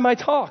time I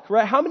talk,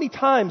 right? How many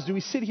times do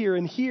we sit here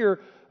and hear,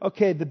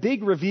 okay, the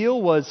big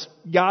reveal was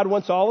God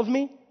wants all of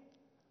me?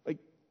 Like,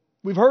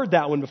 we've heard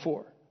that one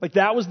before. Like,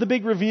 that was the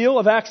big reveal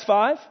of Acts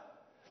 5?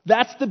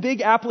 That's the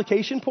big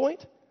application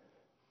point?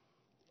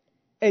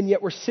 And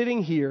yet we're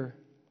sitting here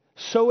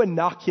so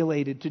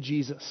inoculated to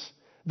Jesus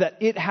that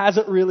it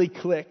hasn't really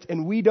clicked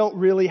and we don't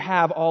really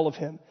have all of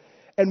him.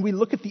 And we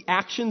look at the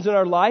actions in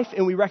our life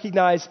and we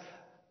recognize,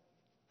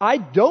 I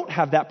don't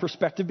have that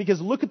perspective because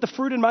look at the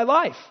fruit in my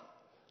life.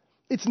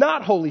 It's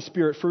not Holy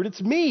Spirit fruit.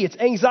 It's me. It's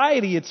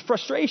anxiety. It's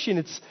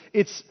frustration.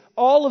 It's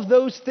all of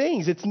those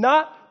things. It's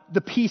not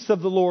the peace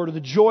of the Lord or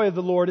the joy of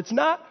the Lord. It's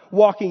not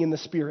walking in the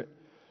Spirit.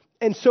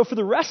 And so for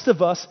the rest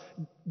of us,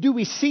 do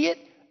we see it?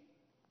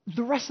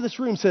 The rest of this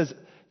room says,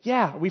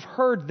 yeah, we've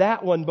heard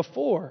that one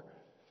before.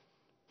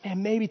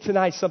 Man, maybe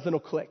tonight something will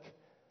click.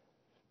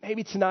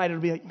 Maybe tonight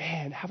it'll be like,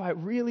 man, have I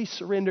really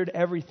surrendered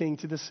everything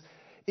to this?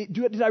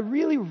 Did I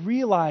really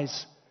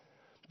realize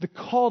the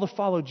call to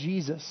follow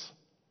Jesus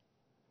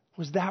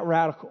was that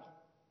radical?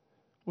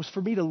 Was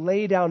for me to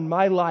lay down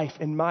my life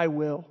and my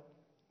will?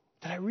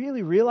 Did I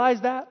really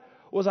realize that?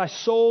 Was I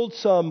sold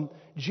some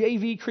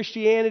JV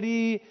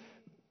Christianity,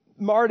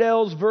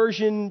 Mardell's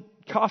version,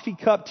 coffee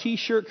cup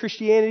t-shirt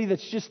Christianity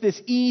that's just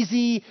this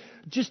easy,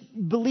 just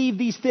believe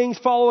these things,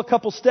 follow a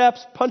couple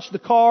steps, punch the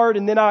card,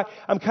 and then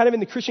I'm kind of in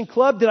the Christian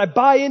club? Did I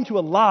buy into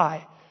a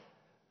lie?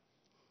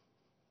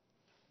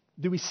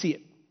 Do we see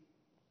it?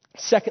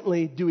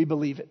 Secondly, do we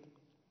believe it?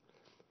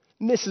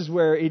 And this is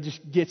where it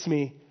just gets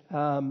me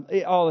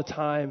all the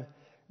time.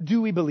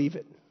 Do we believe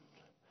it?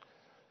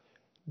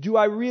 Do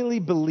I really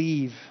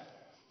believe?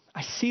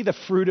 I see the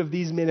fruit of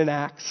these men in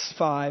Acts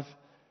 5.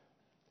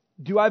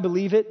 Do I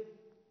believe it?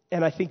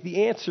 And I think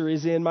the answer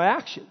is in my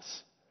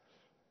actions.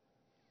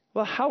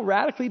 Well, how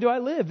radically do I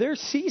live?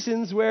 There's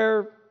seasons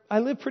where I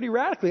live pretty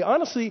radically.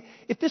 Honestly,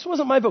 if this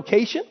wasn't my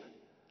vocation,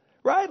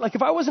 right? Like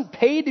if I wasn't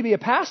paid to be a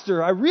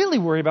pastor, I really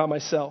worry about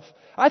myself.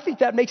 I think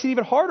that makes it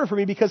even harder for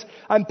me because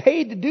I'm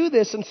paid to do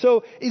this. And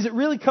so is it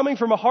really coming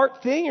from a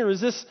heart thing or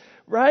is this,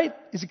 right?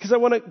 Is it because I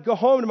want to go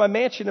home to my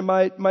mansion and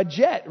my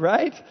jet,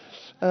 right?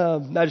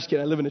 No, just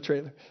kidding. I live in a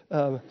trailer.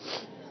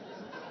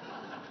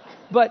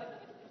 But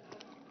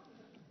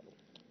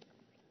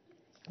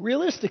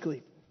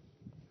realistically,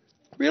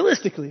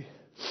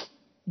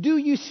 do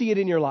you see it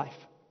in your life?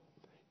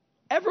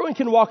 Everyone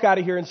can walk out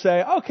of here and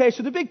say, okay,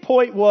 so the big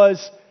point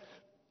was,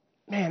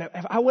 man,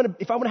 if I want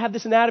to have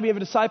this anatomy of a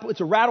disciple,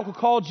 it's a radical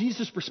call.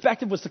 Jesus'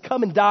 perspective was to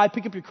come and die,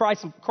 pick up your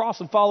cross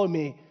and follow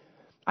me.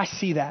 I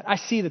see that. I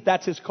see that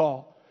that's his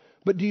call.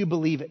 But do you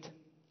believe it?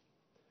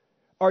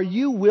 Are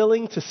you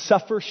willing to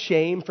suffer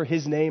shame for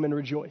his name and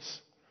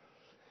rejoice?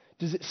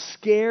 Does it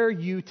scare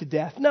you to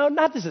death? No,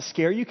 not does it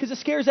scare you, because it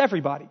scares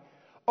everybody.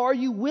 Are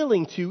you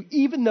willing to,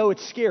 even though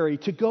it's scary,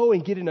 to go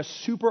and get in a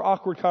super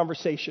awkward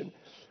conversation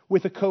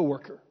with a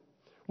coworker,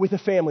 with a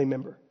family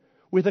member,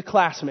 with a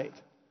classmate?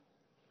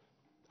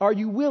 Are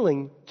you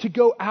willing to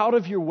go out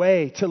of your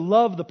way to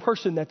love the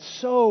person that's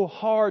so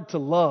hard to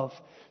love?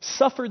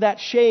 Suffer that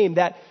shame,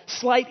 that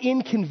slight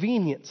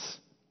inconvenience.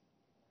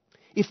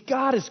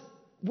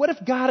 What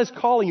if God is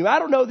calling you? I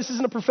don't know, this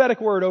isn't a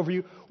prophetic word over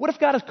you. What if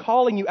God is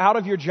calling you out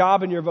of your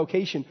job and your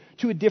vocation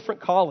to a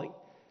different calling?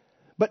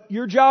 But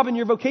your job and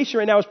your vocation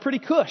right now is pretty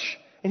cush.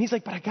 And he's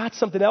like, but I got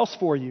something else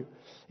for you.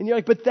 And you're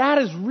like, but that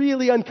is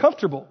really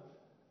uncomfortable.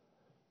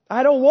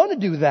 I don't want to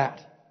do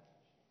that.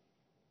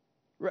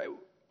 Right?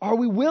 Are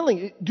we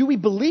willing? Do we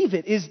believe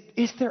it?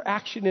 Is there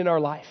action in our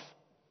life?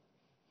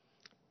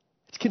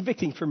 It's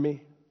convicting for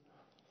me.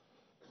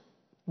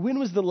 When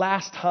was the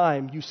last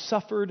time you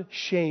suffered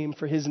shame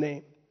for his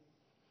name?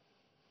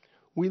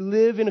 We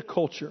live in a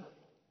culture.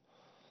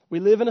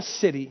 We live in a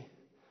city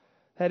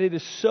that it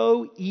is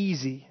so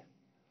easy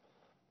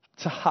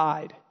to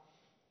hide.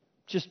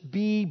 Just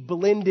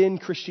blend in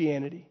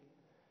Christianity.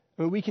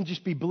 I mean, we can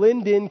just be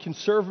blend in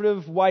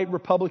conservative, white,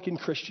 Republican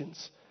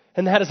Christians.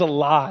 And that is a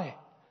lie.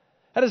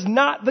 That is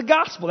not the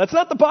gospel. That's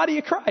not the body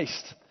of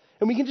Christ.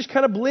 And we can just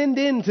kind of blend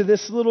into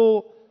this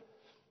little...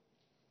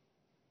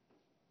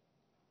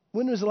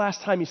 When was the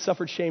last time you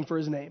suffered shame for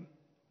his name?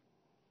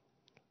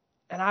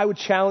 And I would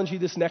challenge you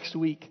this next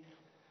week,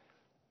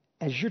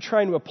 as you're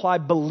trying to apply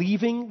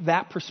believing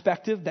that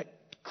perspective that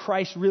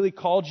Christ really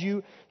called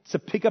you to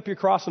pick up your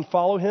cross and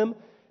follow him,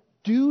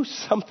 do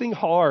something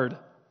hard.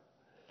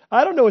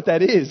 I don't know what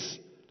that is.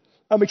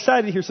 I'm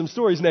excited to hear some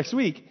stories next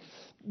week,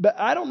 but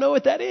I don't know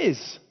what that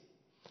is.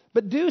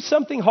 But do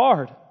something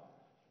hard.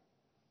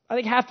 I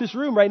think half this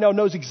room right now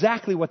knows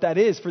exactly what that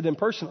is for them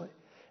personally.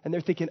 And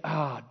they're thinking,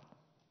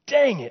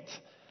 dang it.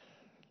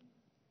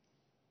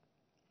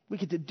 We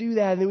get to do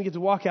that and then we get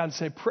to walk out and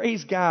say,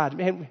 praise God.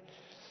 Man,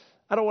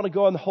 I don't want to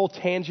go on the whole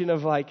tangent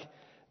of like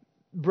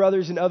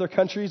brothers in other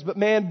countries, but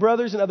man,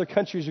 brothers in other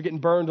countries are getting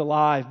burned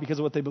alive because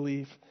of what they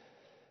believe.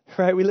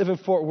 Right? We live in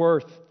Fort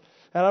Worth.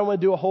 And I don't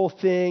want to do a whole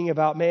thing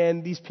about,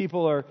 man, these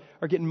people are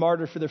getting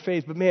martyred for their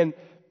faith. But man,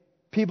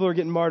 people are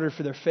getting martyred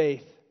for their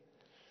faith.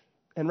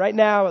 And right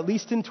now, at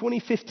least in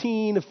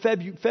 2015,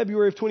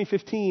 February of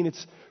 2015,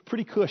 it's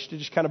pretty cush to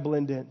just kind of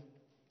blend in.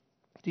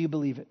 Do you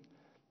believe it?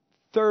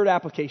 Third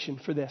application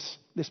for this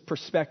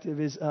perspective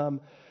is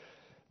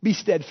be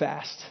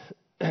steadfast.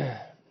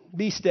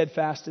 Be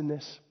steadfast in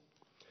this.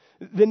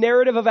 The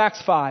narrative of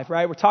Acts 5,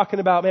 right? We're talking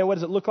about, man, what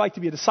does it look like to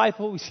be a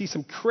disciple? We see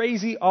some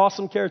crazy,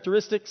 awesome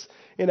characteristics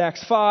in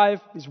Acts 5.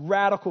 These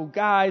radical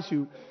guys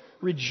who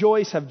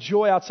rejoice, have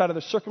joy outside of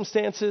their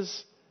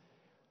circumstances.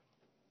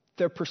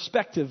 Their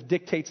perspective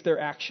dictates their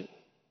action.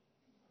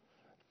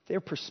 Their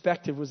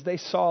perspective was they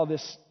saw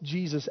this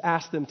Jesus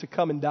ask them to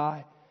come and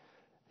die.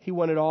 He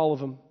wanted all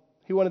of them.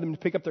 He wanted them to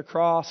pick up their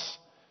cross.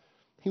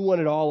 He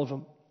wanted all of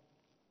them.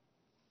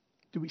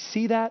 Do we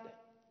see that?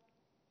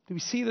 Do we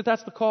see that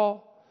that's the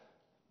call?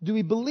 Do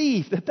we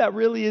believe that that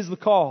really is the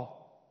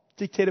call,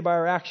 dictated by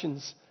our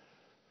actions?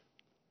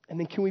 And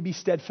then can we be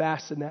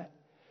steadfast in that?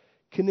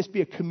 Can this be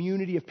a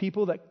community of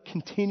people that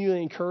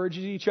continually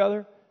encourages each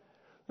other?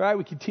 Right?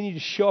 We continue to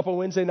show up on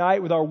Wednesday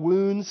night with our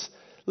wounds,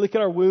 look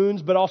at our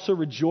wounds, but also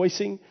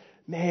rejoicing.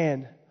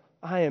 Man,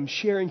 I am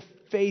sharing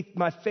faith,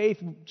 my faith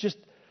just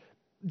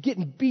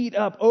getting beat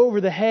up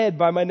over the head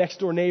by my next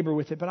door neighbor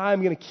with it, but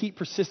I'm going to keep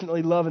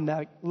persistently loving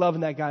that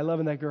guy,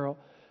 loving that girl.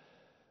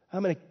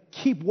 I'm going to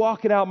keep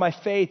walking out my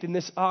faith in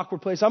this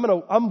awkward place.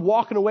 I'm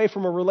walking away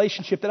from a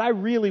relationship that I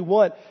really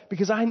want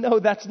because I know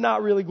that's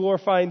not really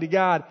glorifying to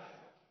God.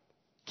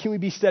 Can we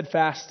be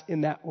steadfast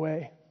in that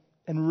way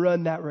and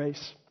run that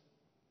race?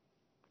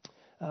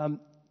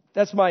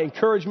 That's my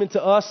encouragement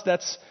to us.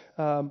 That's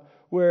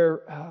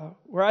where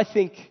I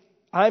think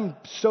I'm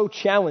so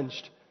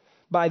challenged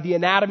by the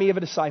anatomy of a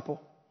disciple.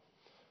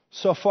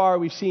 So far,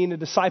 we've seen a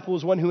disciple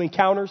is one who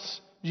encounters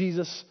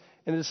Jesus,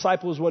 and a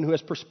disciple is one who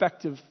has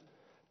perspective.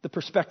 The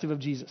perspective of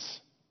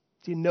Jesus.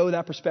 Do you know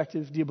that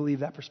perspective? Do you believe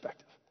that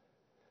perspective?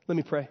 Let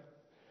me pray.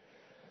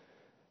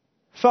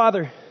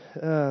 Father,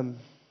 for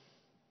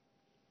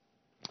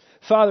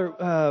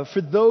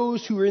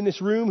those who are in this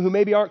room who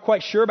maybe aren't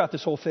quite sure about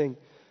this whole thing,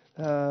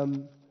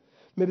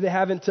 maybe they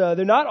haven't,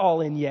 they're not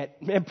all in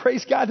yet. Man,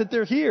 praise God that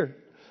they're here.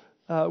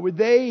 Would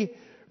they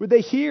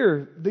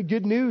hear the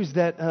good news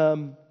that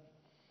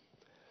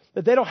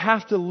they don't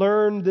have to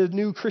learn the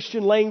new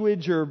Christian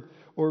language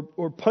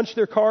or punch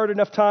their card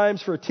enough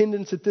times for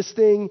attendance at this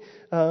thing,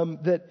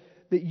 that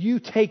you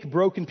take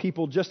broken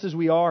people just as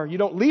we are. You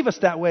don't leave us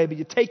that way, but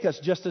you take us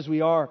just as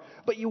we are.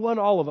 But you want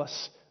all of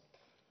us.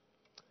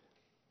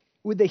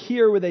 Would they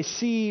hear, would they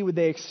see, would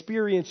they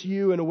experience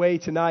you in a way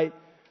tonight?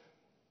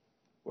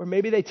 Or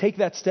maybe they take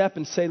that step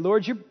and say,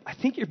 Lord, I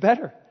think you're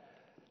better.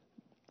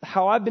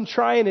 How I've been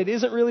trying, it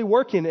isn't really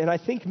working, and I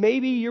think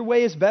maybe your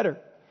way is better.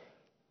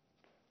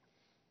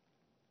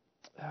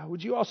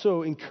 Would you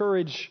also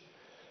encourage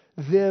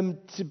them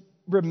to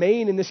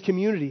remain in this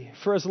community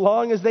for as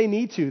long as they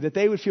need to, that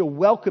they would feel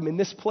welcome in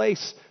this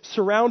place,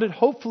 surrounded,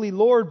 hopefully,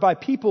 Lord, by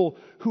people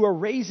who are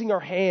raising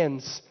our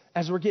hands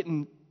as we're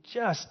getting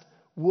just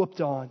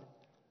whooped on.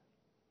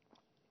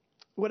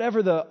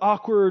 Whatever the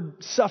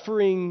awkward,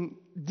 suffering,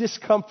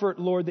 discomfort,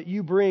 Lord, that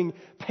you bring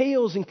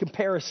pales in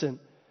comparison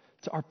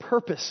to our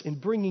purpose in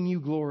bringing you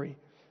glory.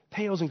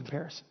 Pales in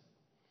comparison.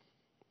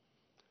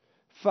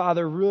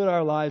 Father, ruin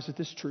our lives with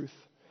this truth.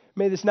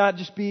 May this not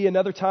just be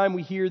another time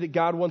we hear that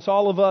God wants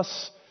all of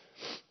us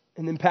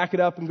and then pack it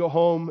up and go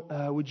home.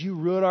 Would you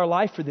ruin our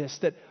life for this?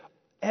 That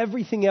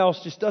everything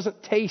else just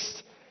doesn't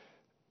taste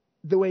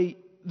the way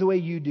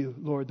you do,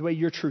 Lord, the way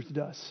your truth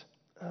does.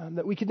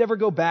 That we could never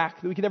go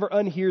back, that we could never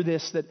unhear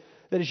this, that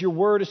as your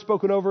word is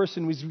spoken over us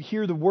and we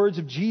hear the words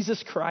of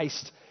Jesus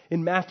Christ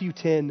in Matthew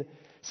 10,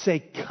 say,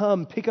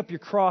 come, pick up your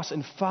cross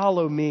and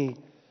follow me.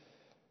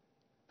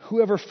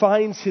 Whoever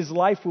finds his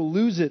life will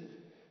lose it.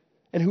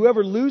 And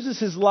whoever loses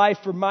his life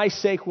for my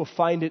sake will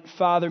find it.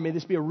 Father, may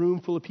this be a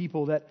room full of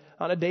people that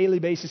on a daily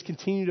basis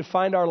continue to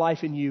find our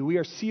life in you. We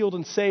are sealed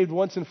and saved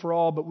once and for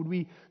all, but would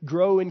we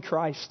grow in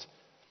Christ?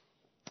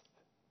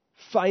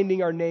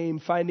 Finding our name,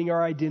 finding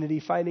our identity,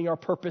 finding our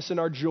purpose and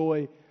our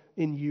joy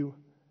in you.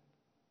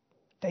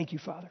 Thank you,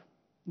 Father.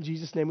 In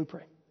Jesus' name we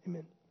pray.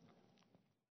 Amen.